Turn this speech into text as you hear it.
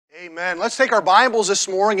Amen. Let's take our Bibles this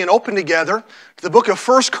morning and open together to the book of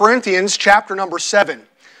 1 Corinthians chapter number 7.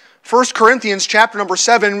 1 Corinthians chapter number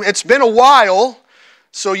 7. It's been a while,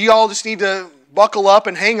 so you all just need to buckle up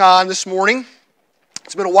and hang on this morning.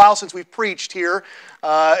 It's been a while since we've preached here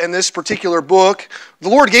in this particular book. The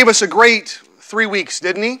Lord gave us a great 3 weeks,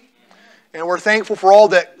 didn't He? And we're thankful for all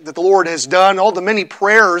that the Lord has done, all the many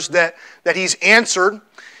prayers that He's answered.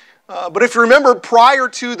 But if you remember, prior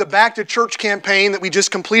to the Back to Church campaign that we just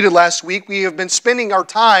completed last week, we have been spending our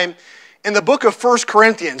time in the book of 1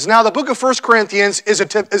 Corinthians. Now, the book of 1 Corinthians is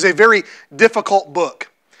a very difficult book.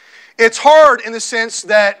 It's hard in the sense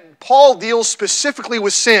that Paul deals specifically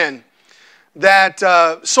with sin, that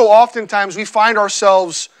so oftentimes we find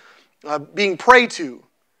ourselves being preyed to.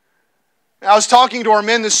 I was talking to our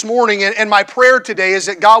men this morning, and my prayer today is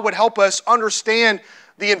that God would help us understand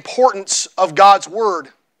the importance of God's Word.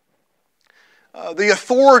 The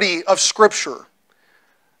authority of Scripture.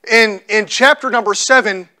 In chapter number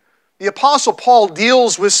 7, the Apostle Paul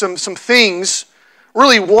deals with some things,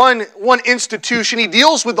 really one institution. He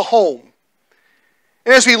deals with the home.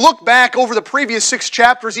 And as we look back over the previous 6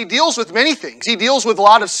 chapters, he deals with many things. He deals with a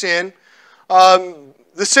lot of sin, the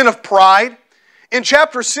sin of pride. In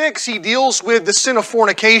chapter 6, he deals with the sin of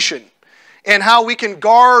fornication and how we can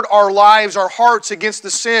guard our lives, our hearts against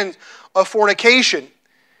the sin of fornication.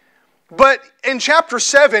 But in chapter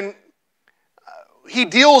 7, he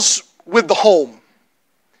deals with the home.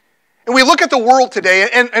 And we look at the world today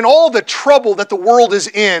and all the trouble that the world is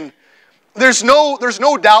in. There's no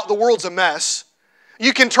doubt the world's a mess.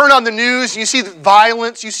 You can turn on the news, you see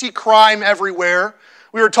violence, you see crime everywhere.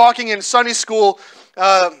 We were talking in Sunday school,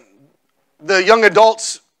 the young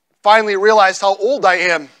adults finally realized how old I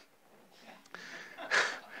am.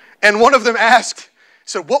 And one of them asked,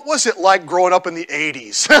 said, what was it like growing up in the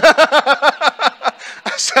 80s?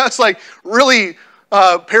 Sounds like really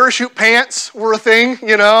parachute pants were a thing,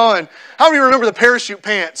 you know. And how many remember the parachute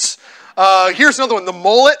pants? Here's another one, the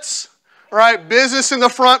mullets, right? Business in the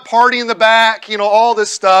front, party in the back, you know, all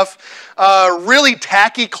this stuff. Really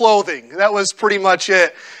tacky clothing. That was pretty much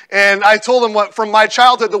it. And I told them from my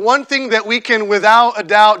childhood, the one thing that we can without a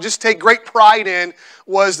doubt just take great pride in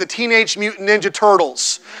was the Teenage Mutant Ninja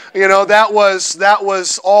Turtles. You know, that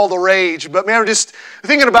was all the rage. But man, I'm just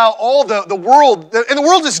thinking about all the world, and the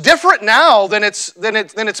world is different now than it's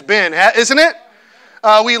been, isn't it?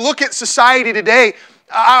 We look at society today.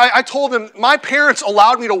 I told them my parents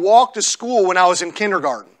allowed me to walk to school when I was in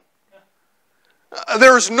kindergarten.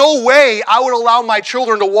 There's no way I would allow my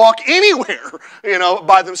children to walk anywhere, you know,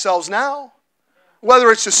 by themselves now.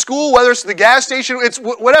 Whether it's to school, whether it's to the gas station, it's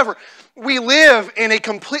whatever. We live in a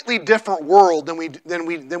completely different world than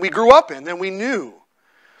we grew up in, than we knew.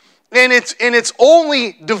 And it's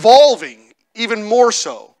only devolving even more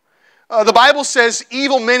so. The Bible says,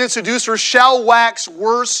 evil men and seducers shall wax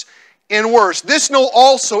worse and worse. This know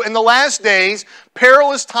also, in the last days,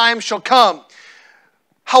 perilous times shall come.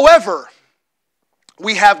 However,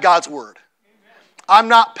 we have God's Word. I'm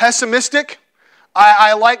not pessimistic.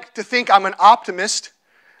 I like to think I'm an optimist.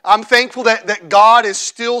 I'm thankful that God is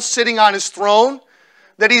still sitting on His throne,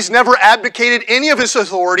 that He's never abdicated any of His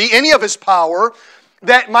authority, any of His power,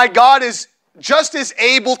 that my God is just as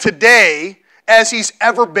able today as He's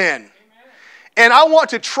ever been. Amen. And I want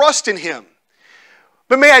to trust in Him.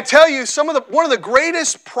 But may I tell you, one of the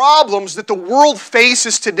greatest problems that the world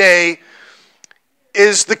faces today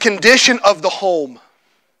is the condition of the home.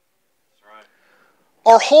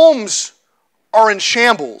 Our homes are in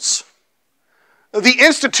shambles. The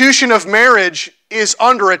institution of marriage is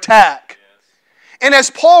under attack. And as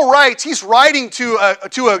Paul writes, he's writing to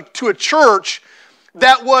a church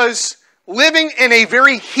that was living in a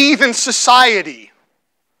very heathen society,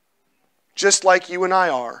 just like you and I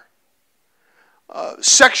are.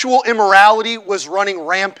 Sexual immorality was running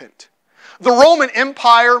rampant. The Roman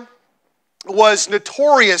Empire was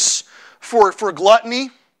notorious for gluttony,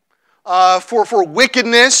 for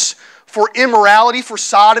wickedness, for immorality, for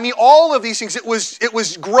sodomy, all of these things. It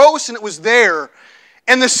was gross and it was there.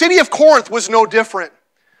 And the city of Corinth was no different.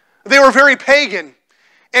 They were very pagan.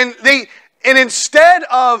 And instead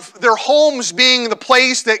of their homes being the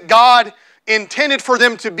place that God intended for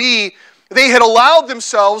them to be, they had allowed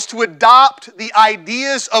themselves to adopt the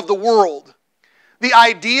ideas of the world, the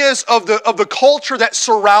ideas of the culture that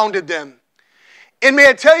surrounded them. And may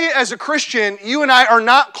I tell you, as a Christian, you and I are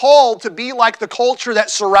not called to be like the culture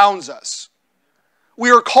that surrounds us.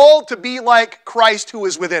 We are called to be like Christ who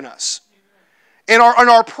is within us. And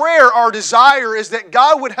our prayer, our desire is that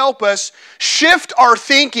God would help us shift our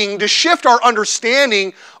thinking, to shift our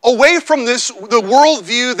understanding away from the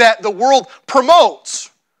worldview that the world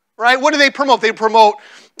promotes. Right? What do they promote? They promote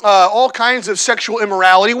all kinds of sexual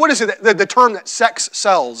immorality. What is it? The term that sex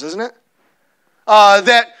sells, isn't it?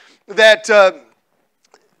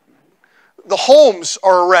 The homes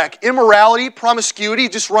are a wreck. Immorality, promiscuity,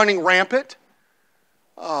 just running rampant.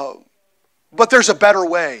 But there's a better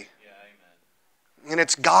way. And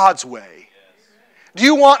it's God's way. Do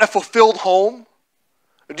you want a fulfilled home?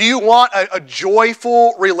 Do you want a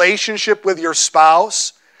joyful relationship with your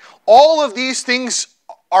spouse? All of these things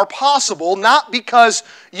are possible, not because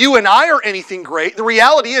you and I are anything great. The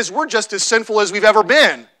reality is we're just as sinful as we've ever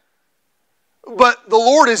been. But the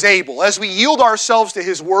Lord is able. As we yield ourselves to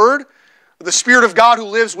His Word, the Spirit of God who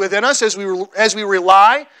lives within us, as we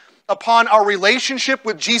rely upon our relationship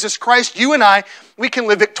with Jesus Christ, you and I, we can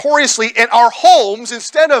live victoriously in our homes.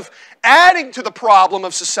 Instead of adding to the problem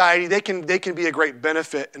of society, they can be a great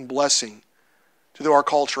benefit and blessing to our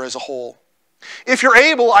culture as a whole. If you're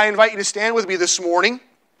able, I invite you to stand with me this morning.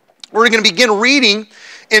 We're going to begin reading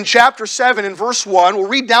in chapter 7 and verse 1. We'll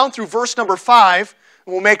read down through verse number 5,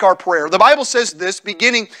 and we'll make our prayer. The Bible says this,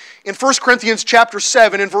 beginning in 1 Corinthians chapter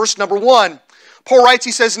 7 and verse number 1. Paul writes,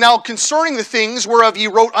 he says, "Now concerning the things whereof ye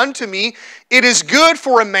wrote unto me, it is good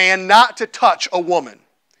for a man not to touch a woman.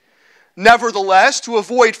 Nevertheless, to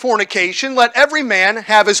avoid fornication, let every man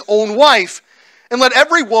have his own wife, and let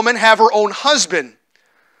every woman have her own husband.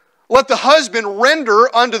 Let the husband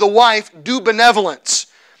render unto the wife due benevolence,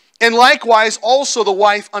 and likewise also the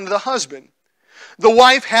wife unto the husband. The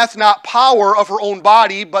wife hath not power of her own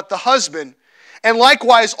body, but the husband. And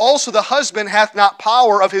likewise also the husband hath not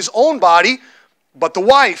power of his own body, but the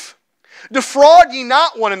wife. Defraud ye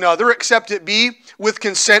not one another, except it be with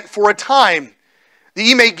consent for a time, that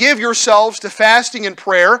ye may give yourselves to fasting and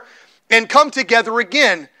prayer, and come together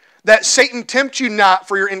again, that Satan tempt you not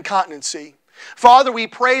for your incontinency." Father, we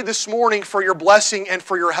pray this morning for your blessing and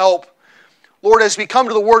for your help. Lord, as we come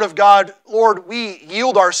to the Word of God, Lord, we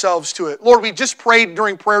yield ourselves to it. Lord, we just prayed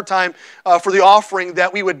during prayer time for the offering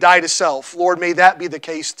that we would die to self. Lord, may that be the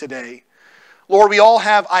case today. Lord, we all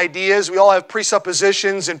have ideas, we all have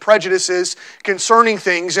presuppositions and prejudices concerning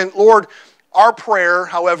things. And Lord, our prayer,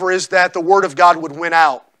 however, is that the Word of God would win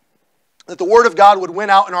out. That the Word of God would win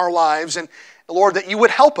out in our lives. And Lord, that you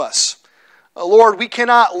would help us. Lord, we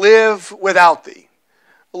cannot live without Thee.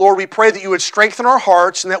 Lord, we pray that you would strengthen our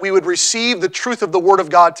hearts and that we would receive the truth of the Word of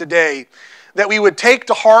God today. That we would take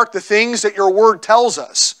to heart the things that your Word tells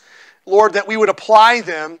us. Lord, that we would apply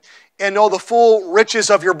them and know the full riches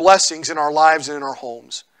of your blessings in our lives and in our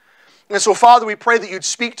homes. And so, Father, we pray that you'd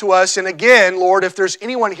speak to us. And again, Lord, if there's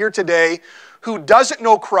anyone here today who doesn't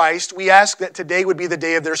know Christ, we ask that today would be the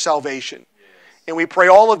day of their salvation. Yes. And we pray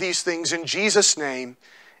all of these things in Jesus' name.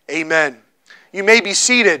 Amen. You may be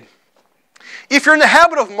seated. If you're in the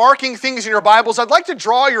habit of marking things in your Bibles, I'd like to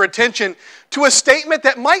draw your attention to a statement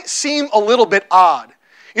that might seem a little bit odd.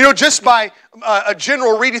 You know, just by a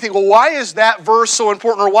general read, you think, well, why is that verse so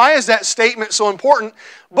important? Or why is that statement so important?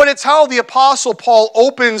 But it's how the Apostle Paul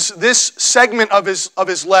opens this segment of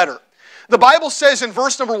his letter. The Bible says in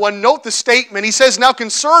verse number 1, note the statement. He says, "Now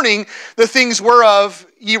concerning the things whereof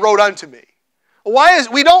ye wrote unto me."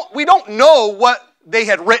 We don't know what they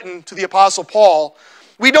had written to the Apostle Paul.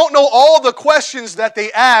 We don't know all the questions that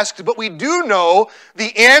they asked, but we do know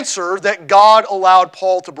the answer that God allowed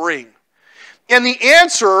Paul to bring. And the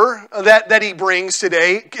answer that he brings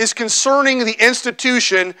today is concerning the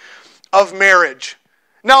institution of marriage.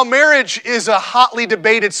 Now, marriage is a hotly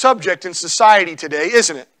debated subject in society today,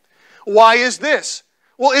 isn't it? Why is this?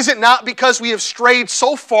 Well, is it not because we have strayed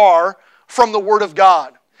so far from the Word of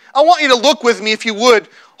God? I want you to look with me, if you would,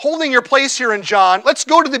 holding your place here in John. Let's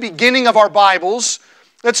go to the beginning of our Bibles.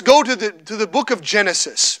 Let's go to the book of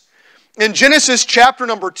Genesis. In Genesis chapter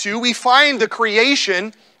number 2, we find the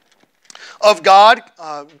creation of God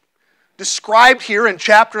described here in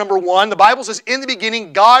chapter number 1. The Bible says, "In the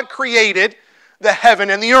beginning, God created the heaven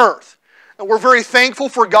and the earth." And we're very thankful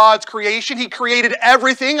for God's creation. He created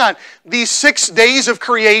everything on these 6 days of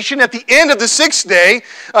creation. At the end of the 6th day,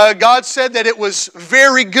 God said that it was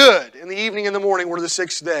very good. And the evening and the morning were the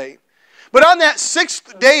 6th day. But on that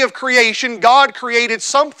 6th day of creation, God created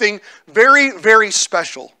something very, very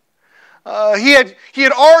special. He had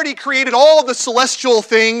already created all the celestial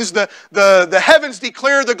things. The heavens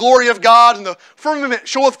declare the glory of God, and the firmament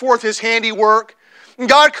showeth forth His handiwork. And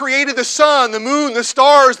God created the sun, the moon, the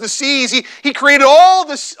stars, the seas. He created all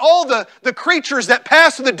the creatures that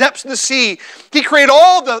pass through the depths of the sea. He created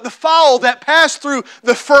all the fowl that pass through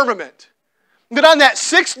the firmament. But on that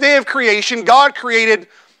 6th day of creation, God created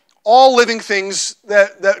all living things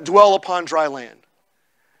that dwell upon dry land.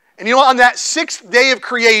 And you know, on that 6th day of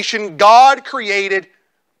creation, God created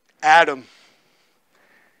Adam.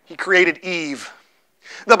 He created Eve.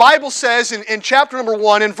 The Bible says in chapter number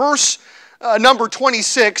 1, in verse number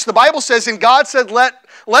 26, the Bible says, "And God said, let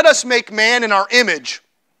us make man in our image,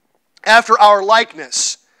 after our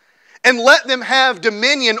likeness, and let them have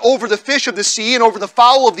dominion over the fish of the sea, and over the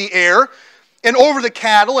fowl of the air, and over the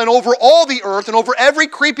cattle, and over all the earth, and over every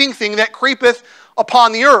creeping thing that creepeth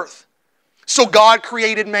upon the earth." So God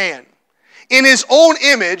created man. In His own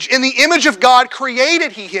image, in the image of God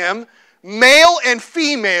created He him, male and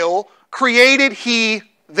female created He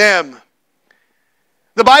them.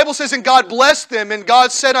 The Bible says, "And God blessed them, and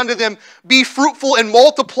God said unto them, Be fruitful and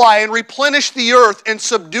multiply, and replenish the earth, and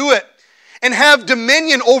subdue it, and have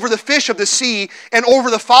dominion over the fish of the sea, and over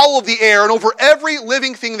the fowl of the air, and over every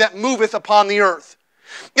living thing that moveth upon the earth."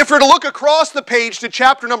 If we're to look across the page to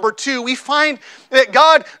chapter number 2, we find that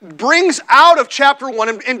God brings out of chapter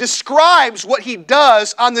 1 and describes what He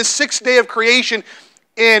does on this sixth day of creation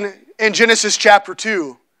in Genesis chapter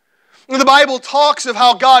 2. The Bible talks of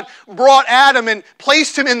how God brought Adam and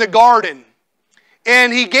placed him in the garden,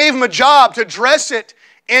 and He gave him a job to dress it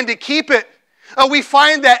and to keep it. We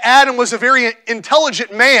find that Adam was a very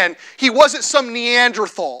intelligent man. He wasn't some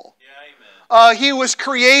Neanderthal. He was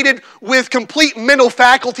created with complete mental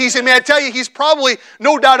faculties. And may I tell you, he's probably,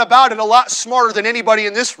 no doubt about it, a lot smarter than anybody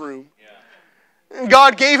in this room. Yeah.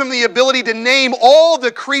 God gave him the ability to name all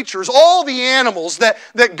the creatures, all the animals that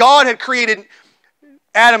God had created,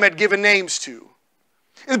 Adam had given names to.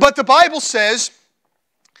 But the Bible says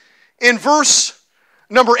in verse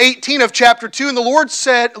number 18 of chapter 2, "And the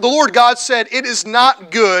Lord God said, It is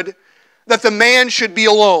not good that the man should be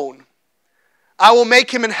alone. I will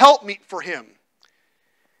make him an helpmeet for him.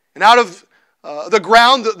 And out of the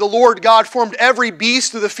ground the Lord God formed every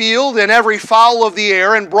beast of the field and every fowl of the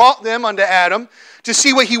air, and brought them unto Adam to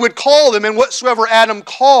see what he would call them. And whatsoever Adam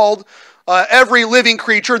called every living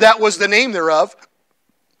creature, that was the name thereof.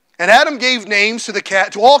 And Adam gave names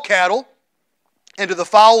to all cattle, and to the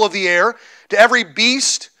fowl of the air, to every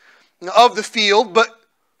beast of the field. But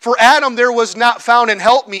for Adam there was not found an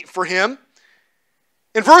helpmeet for him."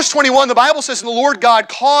 In verse 21, the Bible says, "And the Lord God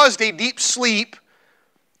caused a deep sleep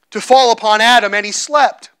to fall upon Adam, and he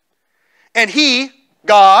slept. And He,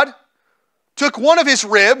 God, took one of his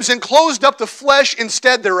ribs, and closed up the flesh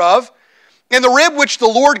instead thereof. And the rib which the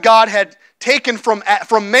Lord God had taken from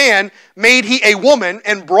man made He a woman,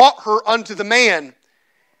 and brought her unto the man.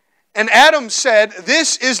 And Adam said,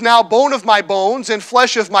 This is now bone of my bones, and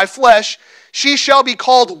flesh of my flesh. She shall be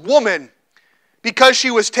called woman, because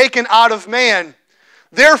she was taken out of man.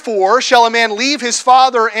 Therefore shall a man leave his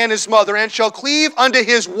father and his mother, and shall cleave unto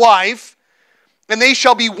his wife, and they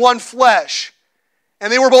shall be one flesh.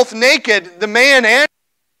 And they were both naked, the man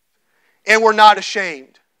and were not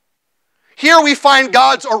ashamed." Here we find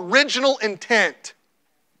God's original intent.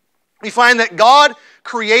 We find that God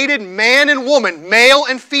created man and woman, male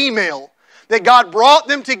and female, that God brought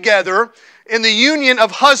them together in the union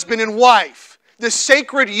of husband and wife. This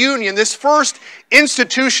sacred union, this first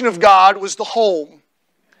institution of God, was the home.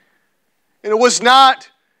 And it was not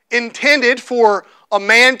intended for a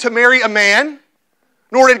man to marry a man,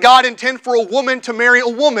 nor did God intend for a woman to marry a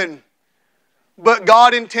woman. But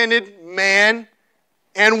God intended man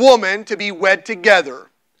and woman to be wed together.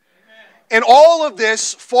 Amen. And all of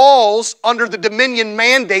this falls under the dominion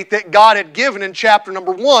mandate that God had given in chapter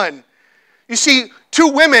number 1. You see, two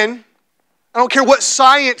women, I don't care what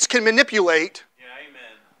science can manipulate,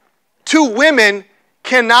 two women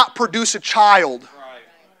cannot produce a child.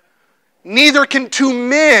 Neither can two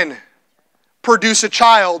men produce a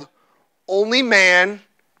child, only man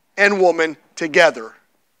and woman together.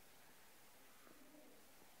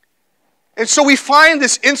 And so we find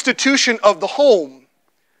this institution of the home,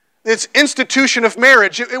 this institution of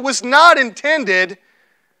marriage. It was not intended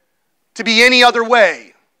to be any other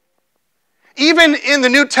way. Even in the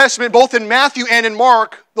New Testament, both in Matthew and in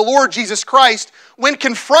Mark, the Lord Jesus Christ, when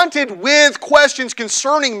confronted with questions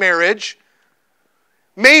concerning marriage,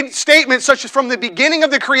 made statements such as, from the beginning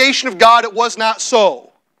of the creation of God, it was not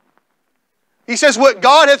so. He says, "What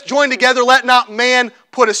God hath joined together, let not man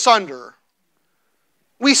put asunder."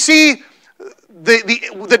 We see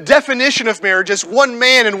the definition of marriage as one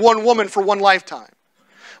man and one woman for one lifetime.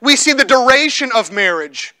 We see the duration of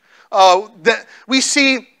marriage. We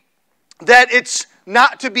see that it's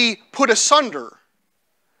not to be put asunder.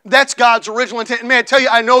 That's God's original intent. And may I tell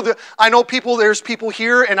you, there's people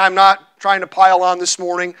here, and I'm not trying to pile on this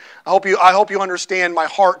morning. I hope you understand my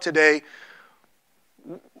heart today.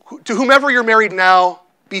 To whomever you're married now,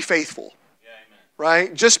 be faithful. Yeah, amen.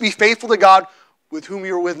 Right? Just be faithful to God with whom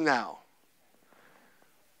you're with now.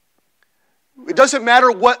 It doesn't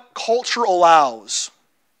matter what culture allows.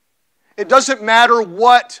 It doesn't matter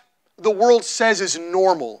what the world says is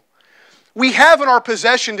normal. We have in our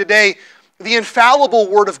possession today the infallible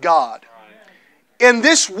Word of God. And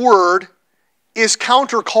this Word is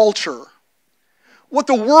counterculture. What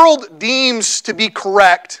the world deems to be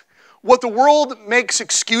correct, what the world makes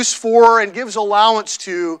excuse for and gives allowance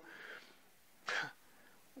to,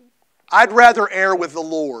 I'd rather err with the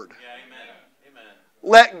Lord. Yeah, amen. Amen.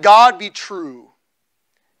 Let God be true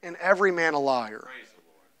and every man a liar.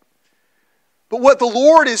 But what the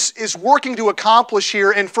Lord is working to accomplish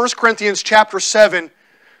here in 1 Corinthians chapter 7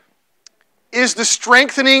 is the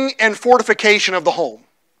strengthening and fortification of the home.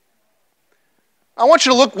 I want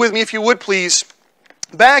you to look with me, if you would please,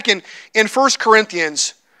 back in 1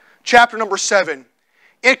 Corinthians chapter number 7.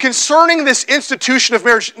 And concerning this institution of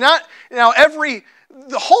marriage, the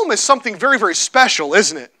home is something very, very special,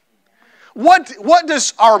 isn't it? What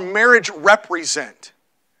does our marriage represent?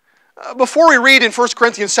 Before we read in 1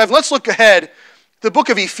 Corinthians 7, let's look ahead to the book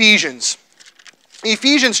of Ephesians.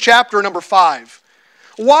 Ephesians chapter number 5.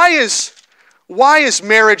 Why is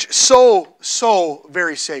marriage so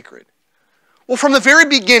very sacred? Well, from the very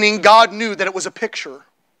beginning, God knew that it was a picture.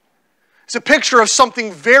 It's a picture of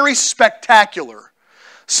something very spectacular.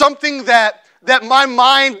 Something that my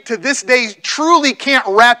mind to this day truly can't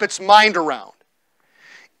wrap its mind around.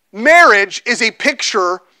 Marriage is a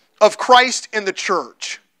picture of Christ and the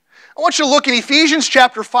church. I want you to look in Ephesians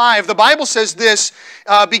chapter 5. The Bible says this,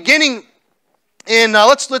 beginning in,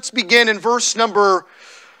 let's begin in verse number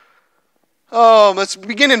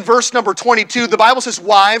 22. The Bible says,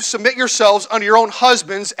 "Wives, submit yourselves unto your own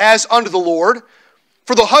husbands as unto the Lord.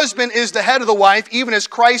 For the husband is the head of the wife, even as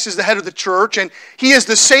Christ is the head of the church, and he is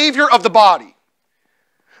the Savior of the body.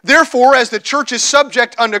 Therefore, as the church is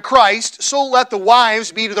subject unto Christ, so let the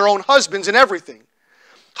wives be to their own husbands in everything.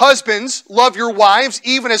 Husbands, love your wives,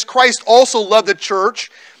 even as Christ also loved the church,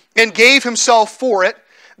 and gave himself for it,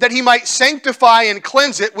 that he might sanctify and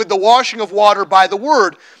cleanse it with the washing of water by the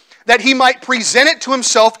word, that he might present it to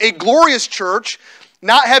himself a glorious church,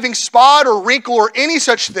 not having spot or wrinkle or any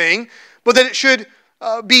such thing, but that it should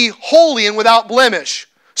be holy and without blemish.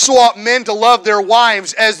 So ought men to love their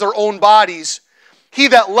wives as their own bodies. He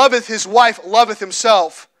that loveth his wife loveth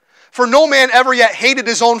himself. For no man ever yet hated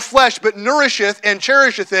his own flesh, but nourisheth and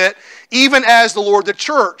cherisheth it, even as the Lord the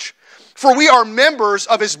church. For we are members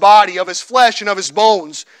of his body, of his flesh, and of his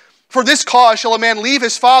bones. For this cause shall a man leave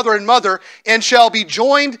his father and mother, and shall be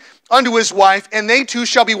joined unto his wife, and they two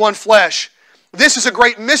shall be one flesh. This is a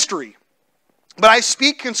great mystery. But I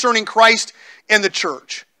speak concerning Christ and the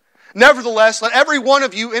church. Nevertheless, let every one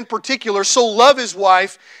of you in particular so love his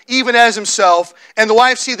wife, even as himself, and the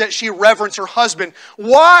wife see that she reverence her husband."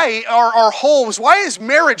 Why are our homes, why is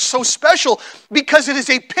marriage so special? Because it is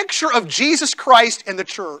a picture of Jesus Christ and the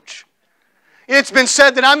church. It's been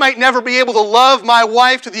said that I might never be able to love my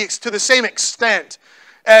wife to the same extent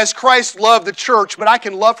as Christ loved the church, but I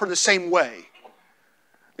can love her the same way.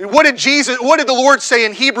 What did the Lord say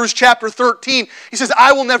in Hebrews chapter 13? He says,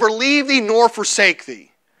 "I will never leave thee nor forsake thee."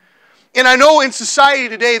 And I know in society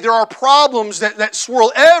today there are problems that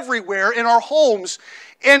swirl everywhere in our homes.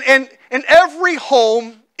 And every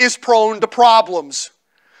home is prone to problems.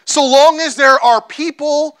 So long as there are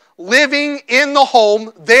people living in the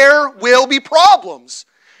home, there will be problems.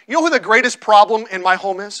 You know who the greatest problem in my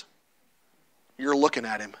home is? You're looking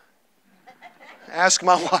at him. Ask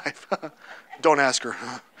my wife. Don't ask her.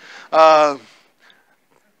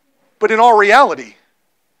 But in all reality,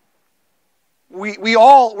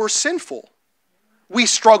 we're sinful. We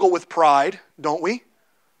struggle with pride, don't we?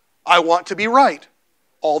 I want to be right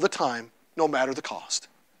all the time, no matter the cost.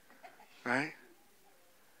 Right?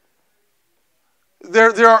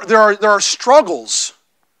 There are struggles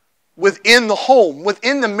within the home,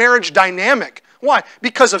 within the marriage dynamic. Why?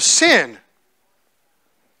 Because of sin.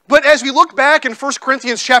 But as we look back in 1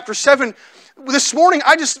 Corinthians chapter 7, this morning,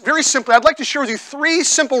 I'd like to share with you 3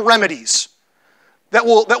 simple remedies that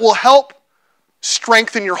will help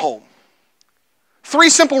strengthen your home.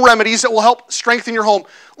 3 simple remedies that will help strengthen your home.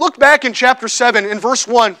 Look back in chapter 7 in verse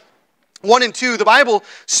 1 and 2. The Bible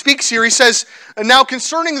speaks here. He says, "Now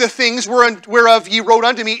concerning the things whereof ye wrote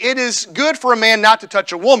unto me, it is good for a man not to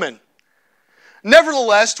touch a woman.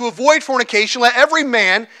 Nevertheless, to avoid fornication, let every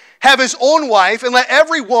man have his own wife, and let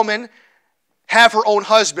every woman have her own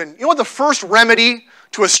husband." You know what the first remedy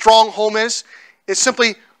to a strong home is? It's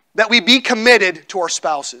simply that we be committed to our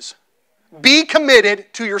spouses. Be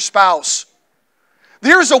committed to your spouse.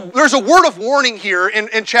 There's a word of warning here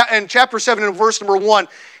in chapter 7 and verse number 1.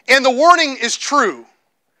 And the warning is true.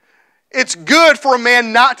 It's good for a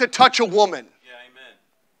man not to touch a woman. Yeah, amen.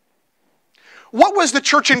 What was the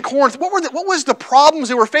church in Corinth? What was the problems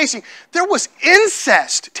they were facing? There was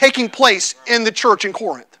incest taking place in the church in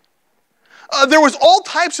Corinth. There was all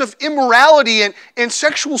types of immorality and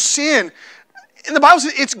sexual sin. And the Bible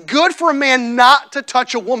says it's good for a man not to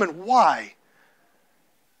touch a woman. Why?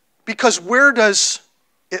 Because where does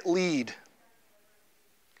it lead?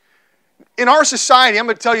 In our society, I'm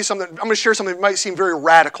going to tell you something. I'm going to share something that might seem very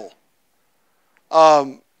radical.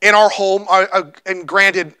 In our home, and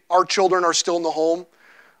granted, our children are still in the home.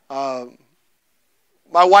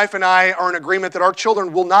 My wife and I are in agreement that our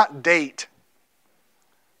children will not date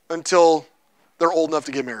until they're old enough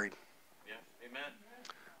to get married. Yeah, amen.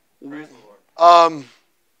 Praise the Lord.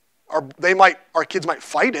 Our kids might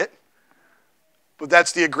fight it, but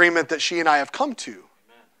that's the agreement that she and I have come to. Amen.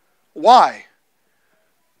 Why?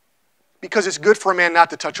 Because it's good for a man not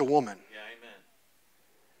to touch a woman.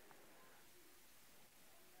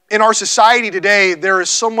 In our society today, there is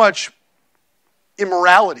so much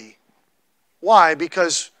immorality. Why?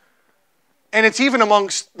 Because, and it's even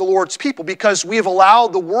amongst the Lord's people, because we have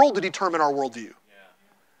allowed the world to determine our worldview.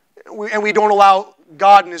 Yeah. And we don't allow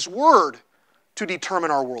God and His Word to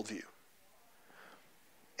determine our worldview.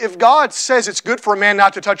 If God says it's good for a man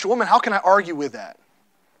not to touch a woman, how can I argue with that?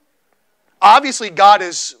 Obviously, God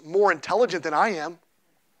is more intelligent than I am.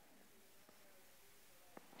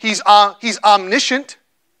 He's omniscient.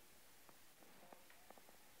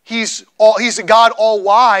 He's a God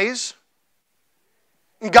all-wise.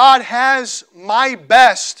 God has my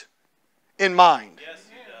best in mind. Yes,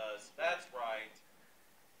 He does. That's right.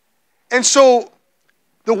 And so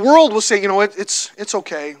the world will say, it's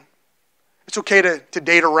okay. It's okay to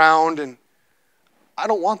date around, and I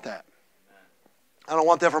don't want that. I don't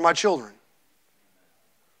want that for my children.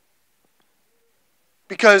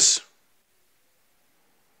 Because,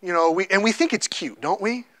 we think it's cute, don't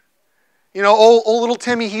we? Old little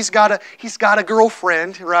Timmy, he's got a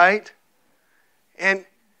girlfriend, right? And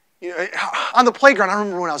on the playground, I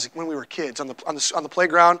remember when we were kids on the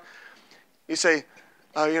playground, you say,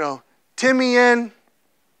 Timmy and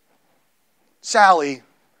Sally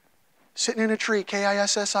sitting in a tree,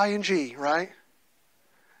 Kissing, right?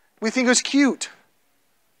 We think it was cute,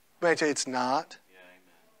 but I tell you, it's not. Yeah,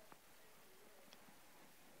 amen.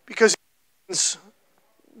 Because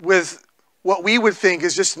with what we would think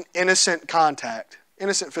is just an innocent contact,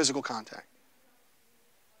 innocent physical contact.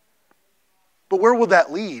 But where will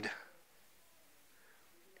that lead?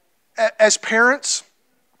 As parents,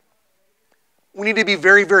 we need to be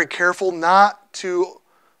very, very careful not to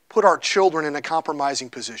put our children in a compromising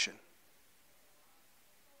position.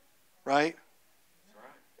 Right?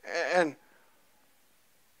 And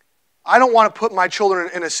I don't want to put my children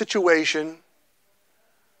in a situation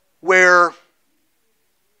where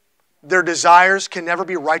their desires can never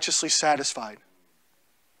be righteously satisfied.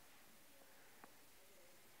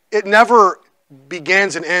 It never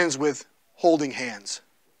begins and ends with holding hands.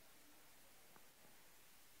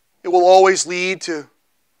 It will always lead to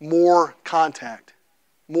more contact,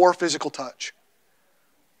 more physical touch,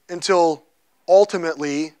 until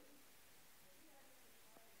ultimately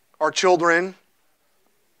our children,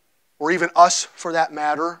 or even us for that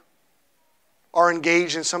matter, are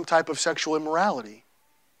engaged in some type of sexual immorality.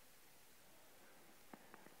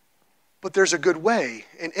 But there's a good way.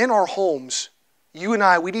 And in our homes, you and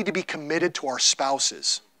I, we need to be committed to our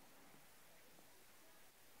spouses.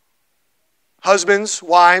 Husbands,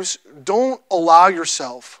 wives, don't allow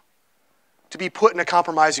yourself to be put in a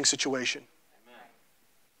compromising situation. Amen.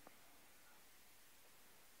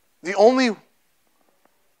 The only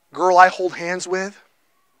girl I hold hands with,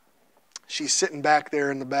 she's sitting back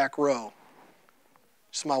there in the back row.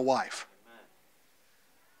 It's my wife.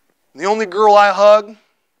 Amen. The only girl I hug,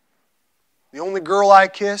 the only girl I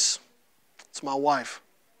kiss, it's my wife.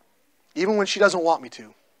 Even when she doesn't want me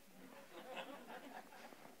to.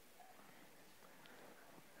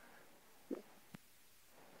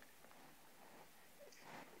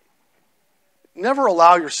 Never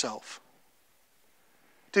allow yourself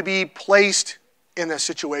to be placed in that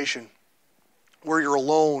situation where you're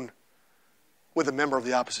alone with a member of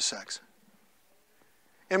the opposite sex.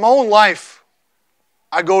 In my own life,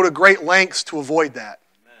 I go to great lengths to avoid that.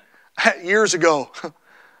 Years ago,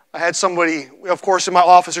 I had somebody, of course, in my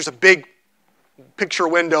office, there's a big picture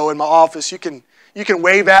window in my office. You can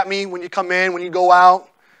wave at me when you come in, when you go out.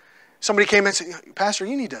 Somebody came in and said, Pastor,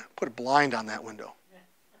 you need to put a blind on that window.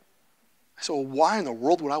 I said, well, why in the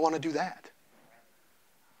world would I want to do that?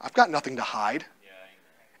 I've got nothing to hide.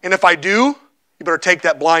 And if I do, you better take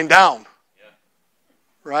that blind down.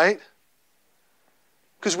 Right?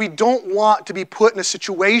 Because we don't want to be put in a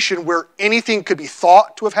situation where anything could be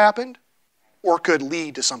thought to have happened or could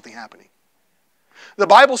lead to something happening. The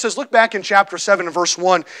Bible says, look back in chapter 7 and verse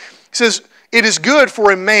 1. It says, it is good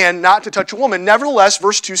for a man not to touch a woman. Nevertheless,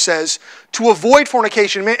 verse 2 says, to avoid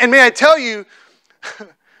fornication. And may I tell you,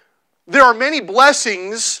 there are many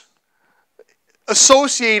blessings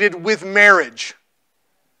associated with marriage.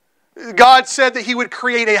 God said that He would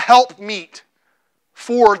create a helpmeet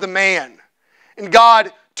for the man. And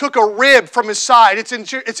God took a rib from his side.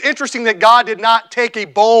 It's interesting that God did not take a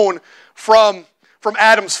bone from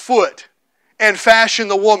Adam's foot and fashion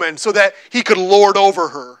the woman so that He could lord over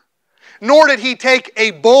her. Nor did He take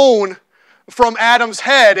a bone from Adam's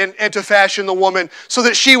head and to fashion the woman so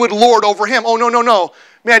that she would lord over him. Oh, no, no, no.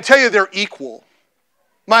 May I tell you, they're equal.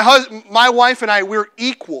 My wife and I, we're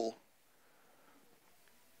equal.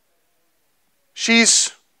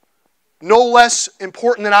 She's no less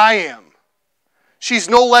important than I am. She's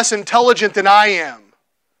no less intelligent than I am.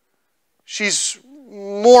 She's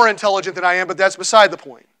more intelligent than I am, but that's beside the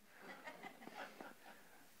point.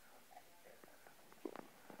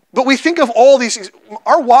 But we think of all these things.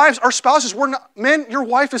 Our wives, our spouses, men, your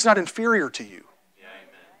wife is not inferior to you. Yeah,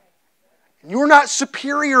 amen. You're not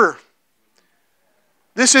superior.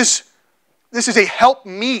 This is a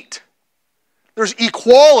helpmeet. There's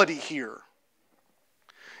equality here.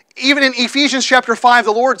 Even in Ephesians chapter 5,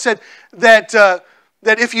 the Lord said that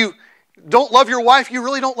if you don't love your wife, you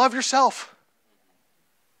really don't love yourself.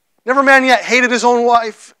 Never man yet hated his own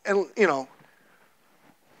wife,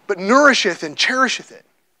 but nourisheth and cherisheth it.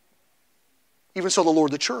 Even so the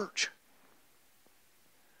Lord the church.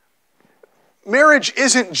 Marriage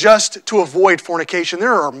isn't just to avoid fornication.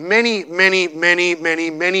 There are many, many, many, many,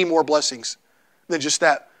 many more blessings than just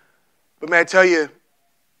that. But may I tell you,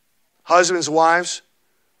 husbands, wives,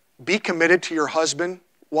 be committed to your husband,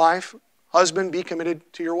 wife. Husband, be committed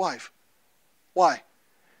to your wife. Why?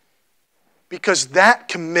 Because that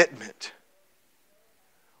commitment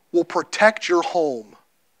will protect your home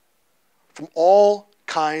from all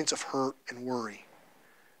kinds of hurt and worry.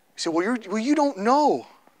 You say, well, you don't know.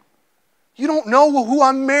 You don't know who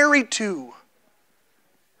I'm married to.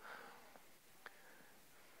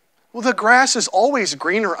 Well, the grass is always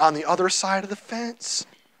greener on the other side of the fence.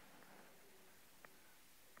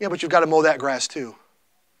 Yeah, but you've got to mow that grass too,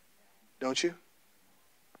 don't you?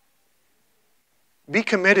 Be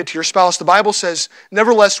committed to your spouse. The Bible says,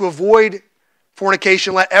 nevertheless, to avoid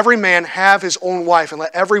fornication, let every man have his own wife, and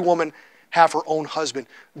let every woman have her own husband.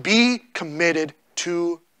 Be committed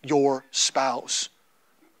to your spouse.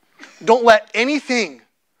 Don't let anything,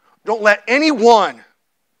 don't let anyone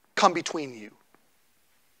come between you.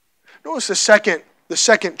 Notice the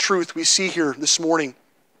second truth we see here this morning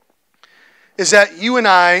is that you and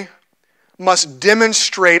I must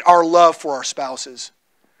demonstrate our love for our spouses.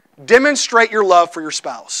 Demonstrate your love for your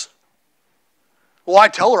spouse. Well, I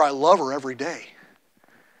tell her I love her every day.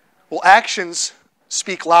 Well, actions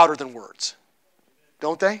speak louder than words,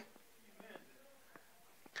 don't they?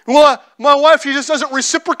 Well, my wife, she just doesn't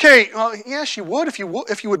reciprocate. Well, yeah, she would if you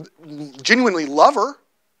would genuinely love her,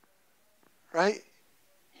 right?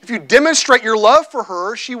 If you demonstrate your love for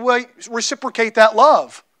her, she will reciprocate that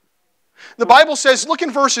love. The Bible says, look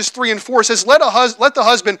in verses 3 and 4, it says, let the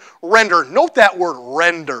husband render. Note that word,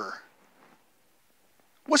 render.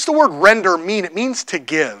 What's the word render mean? It means to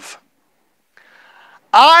give.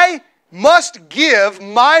 I must give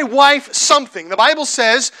my wife something. The Bible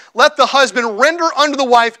says, let the husband render unto the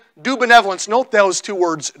wife due benevolence. Note those two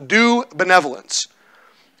words, due benevolence.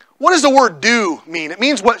 What does the word due mean? It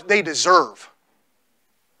means what they deserve.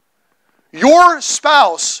 Your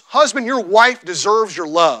spouse, husband, your wife deserves your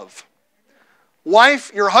love.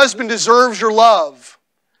 Wife, your husband deserves your love.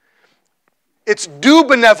 It's due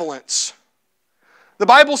benevolence. The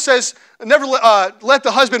Bible says, never let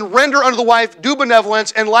the husband render unto the wife due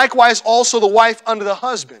benevolence, and likewise also the wife unto the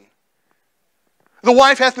husband. The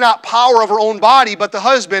wife hath not power of her own body, but the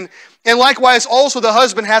husband, and likewise also the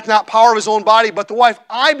husband hath not power of his own body, but the wife.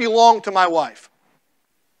 I belong to my wife.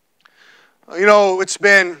 You know, it's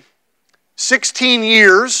been 16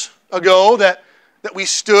 years ago that we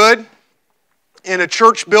stood in a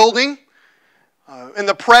church building in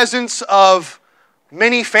the presence of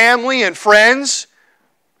many family and friends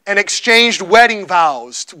and exchanged wedding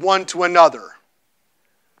vows one to another.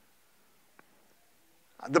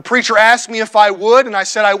 The preacher asked me if I would, and I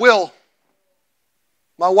said I will.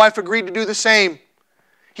 My wife agreed to do the same.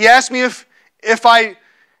 He asked me if I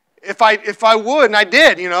would, and I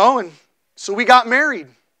did, and so we got married.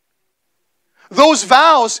 Those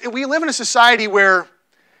vows, we live in a society where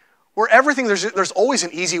everything, there's always an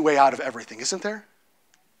easy way out of everything, isn't there?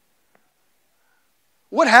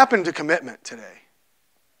 What happened to commitment today?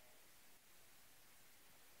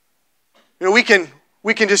 We can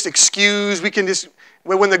we can just excuse,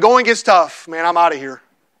 when the going gets tough, man, I'm out of here.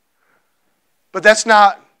 But that's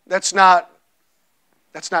not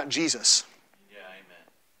Jesus. Yeah, amen.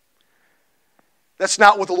 That's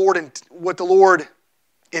not what the Lord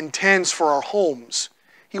intends for our homes.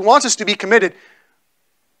 He wants us to be committed,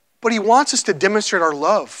 but He wants us to demonstrate our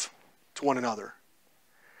love to one another.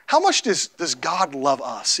 How much does God love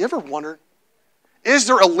us? You ever wondered? Is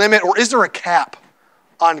there a limit or is there a cap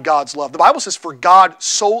on God's love? The Bible says, for God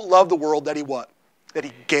so loved the world that He what? That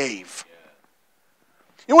He gave.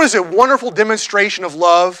 You know what is a wonderful demonstration of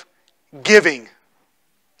love? Giving.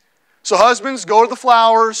 So husbands, go to the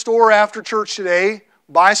flower store after church today,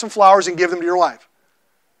 buy some flowers and give them to your wife.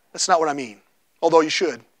 That's not what I mean. Although you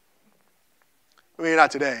should. Maybe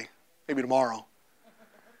not today. Maybe tomorrow.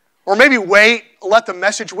 Or maybe wait, let the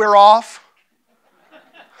message wear off.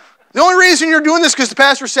 The only reason you're doing this is because the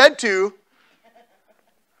pastor said to.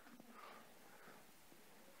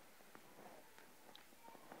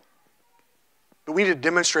 But we need to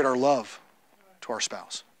demonstrate our love to our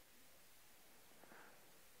spouse.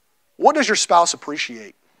 What does your spouse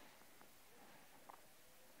appreciate?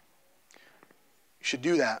 You should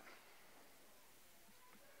do that.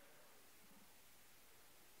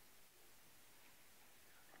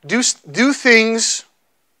 Do things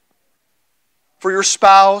for your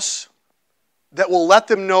spouse that will let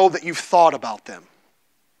them know that you've thought about them.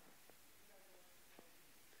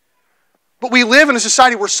 But we live in a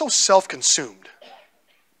society where we're so self-consumed.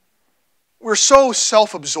 We're so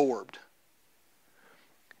self-absorbed.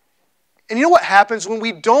 And you know what happens when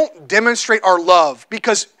we don't demonstrate our love?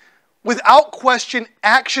 Because without question,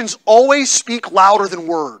 actions always speak louder than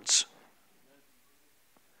words.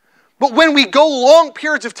 But when we go long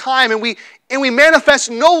periods of time and we manifest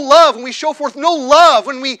no love, when we show forth no love,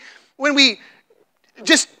 when we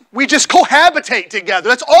just cohabitate together,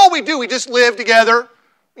 that's all we do. We just live together.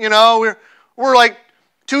 You know, we're like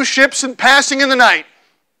two ships and passing in the night.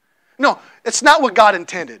 No, it's not what God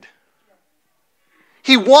intended.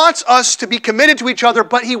 He wants us to be committed to each other,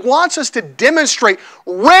 but He wants us to demonstrate,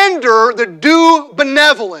 render the due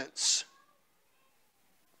benevolence.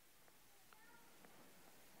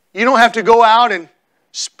 You don't have to go out and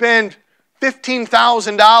spend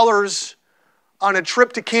 $15,000 on a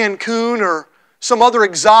trip to Cancun or some other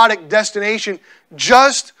exotic destination.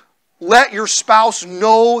 Just let your spouse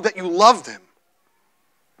know that you love them.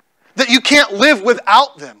 That you can't live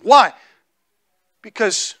without them. Why?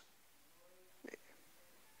 Because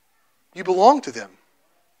you belong to them.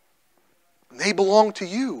 And they belong to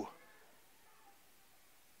you.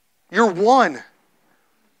 You're one.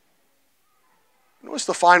 Notice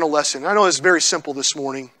the final lesson. I know it's very simple this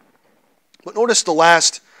morning, but notice the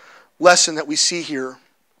last lesson that we see here.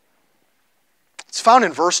 It's found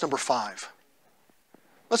in verse number 5.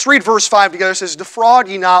 Let's read verse 5 together. It says, defraud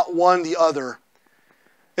ye not one the other,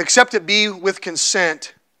 except it be with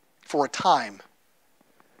consent for a time.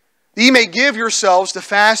 That ye may give yourselves to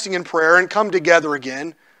fasting and prayer and come together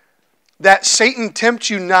again, that Satan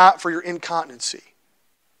tempt you not for your incontinency.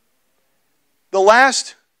 The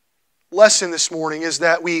last lesson this morning is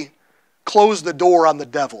that we close the door on the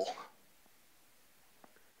devil.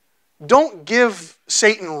 Don't give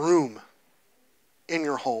Satan room in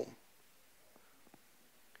your home.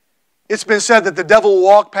 It's been said that the devil will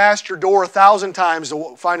walk past your door 1,000 times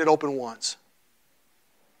to find it open once.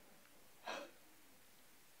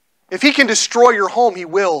 If he can destroy your home, he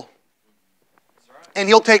will. And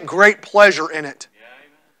he'll take great pleasure in it.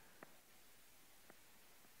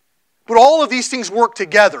 But all of these things work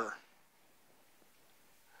together.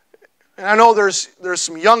 And I know there's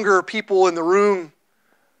some younger people in the room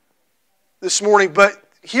this morning, but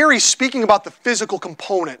here he's speaking about the physical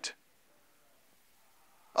component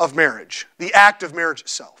of marriage, the act of marriage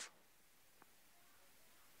itself.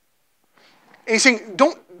 And he's saying,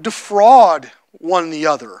 don't defraud one the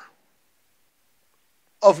other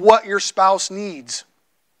of what your spouse needs.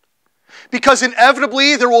 Because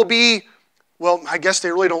inevitably there will be, well, I guess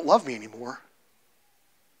they really don't love me anymore.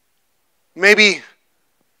 Maybe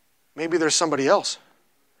there's somebody else.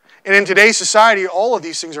 And in today's society, all of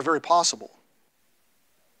these things are very possible.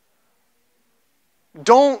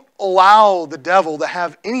 Don't allow the devil to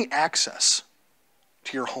have any access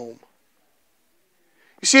to your home.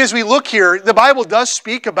 You see, as we look here, the Bible does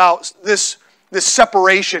speak about this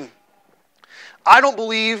separation. I don't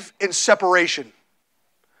believe in separation.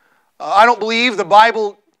 I don't believe the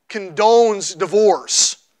Bible condones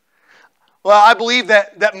divorce. Well, I believe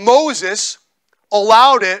that Moses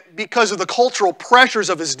allowed it because of the cultural pressures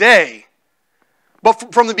of his day.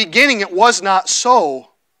 But from the beginning, it was not so.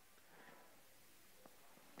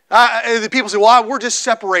 The people say, well, we're just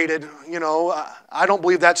separated. I don't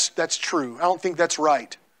believe that's true. I don't think that's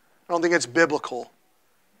right. I don't think it's biblical.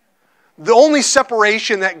 The only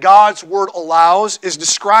separation that God's Word allows is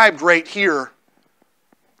described right here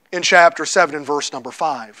in chapter 7 and verse number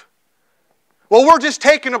 5. Well, we're just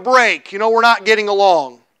taking a break. We're not getting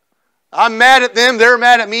along. I'm mad at them. They're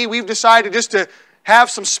mad at me. We've decided just to have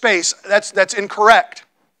some space. That's incorrect.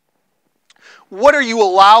 What are you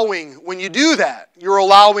allowing when you do that? You're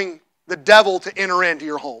allowing the devil to enter into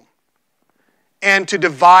your home and to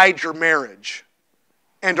divide your marriage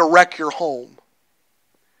and to wreck your home.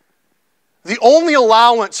 The only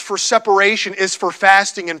allowance for separation is for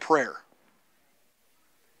fasting and prayer.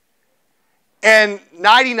 And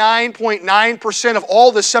 99.9% of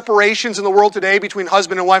all the separations in the world today between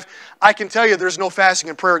husband and wife, I can tell you there's no fasting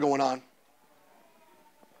and prayer going on.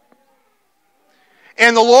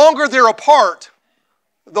 And the longer they're apart,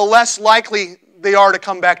 the less likely they are to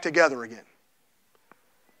come back together again.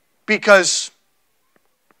 Because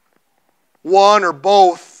one or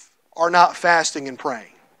both are not fasting and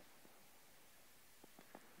praying.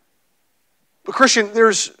 But Christian,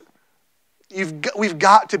 we've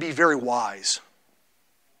got to be very wise.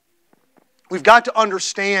 We've got to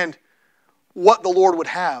understand what the Lord would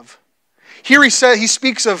have. Here he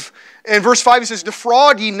speaks of, in verse 5 he says,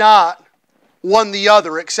 defraud ye not one the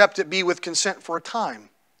other, except it be with consent for a time.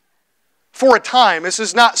 For a time. This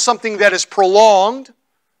is not something that is prolonged.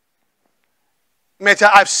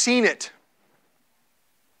 I've seen it.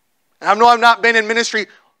 I know I've not been in ministry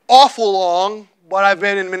awful long, but I've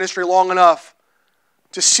been in ministry long enough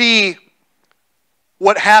to see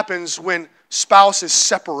what happens when spouses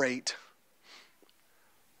separate.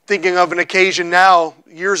 Thinking of an occasion now,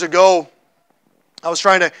 years ago, I was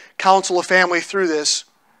trying to counsel a family through this,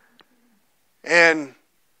 and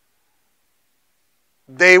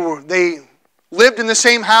they lived in the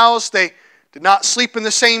same house, they did not sleep in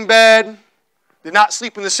the same bed, did not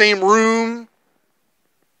sleep in the same room,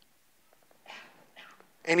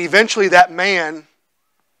 and eventually that man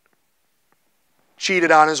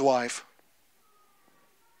cheated on his wife,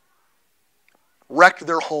 wrecked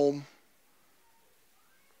their home,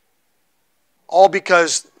 all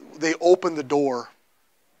because they opened the door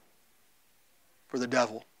for the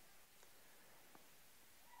devil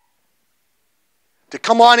to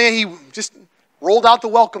come on in. He just rolled out the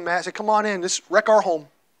welcome mat and said, come on in, just wreck our home.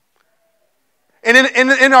 And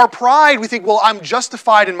in our pride, we think, well, I'm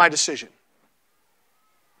justified in my decision.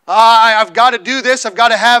 I've got to do this, I've got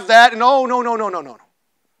to have that. And no.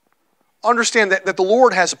 Understand that the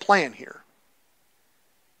Lord has a plan here.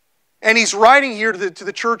 And He's writing here to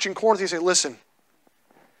the church in Corinth. He says, listen,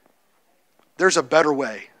 there's a better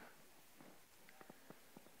way.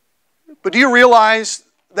 But do you realize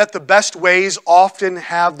that the best ways often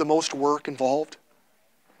have the most work involved?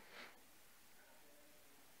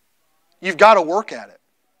 You've got to work at it.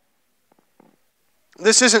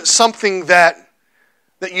 This isn't something that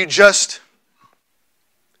you just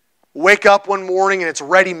wake up one morning and it's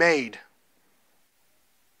ready-made.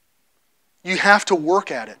 You have to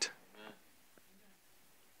work at it.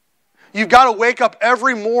 You've got to wake up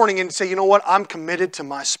every morning and say, you know what, I'm committed to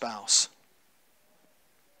my spouse.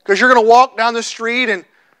 Because you're going to walk down the street and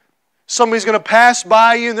somebody's going to pass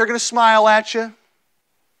by you and they're going to smile at you.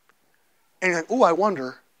 And you're like, oh, I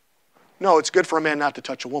wonder. No, it's good for a man not to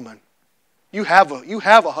touch a woman. You have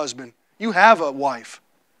a husband. You have a wife.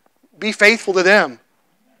 Be faithful to them.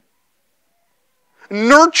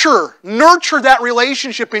 Nurture that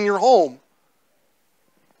relationship in your home.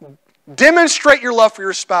 Demonstrate your love for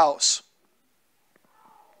your spouse.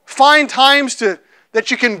 Find times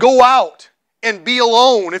that you can go out and be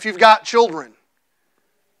alone if you've got children.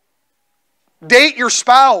 Date your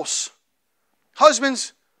spouse.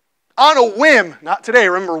 Husbands, on a whim, not today,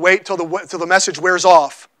 remember, wait till the message wears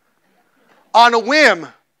off. On a whim,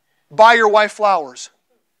 buy your wife flowers.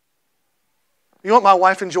 You know what my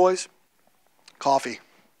wife enjoys? Coffee.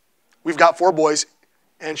 We've got 4 boys,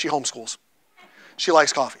 and she homeschools. She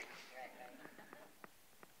likes coffee.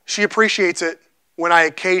 She appreciates it when I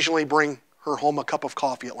occasionally bring her home a cup of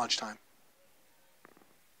coffee at lunchtime.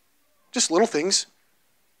 Just little things.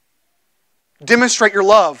 Demonstrate your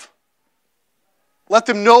love. Let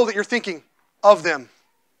them know that you're thinking of them.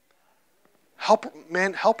 Help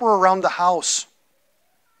her around the house.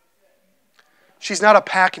 She's not a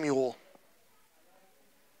pack mule.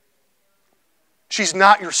 She's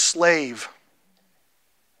not your slave.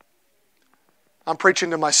 I'm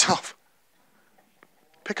preaching to myself.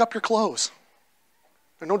 Pick up your clothes.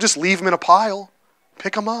 And don't just leave them in a pile.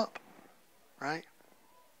 Pick them up. Right?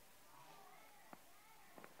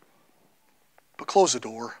 But close the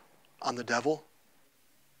door on the devil.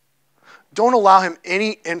 Don't allow him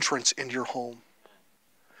any entrance into your home.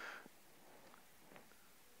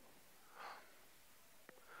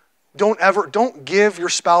 Don't give your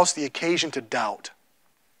spouse the occasion to doubt.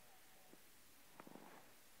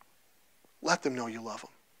 Let them know you love them.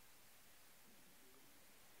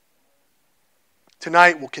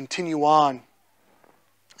 Tonight we'll continue on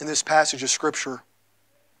in this passage of Scripture.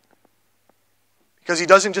 Because he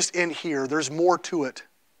doesn't just end here. There's more to it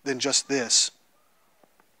than just this.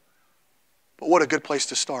 But what a good place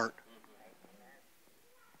to start.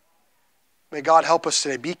 May God help us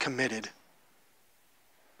today be committed.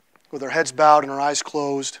 With our heads bowed and our eyes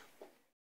closed.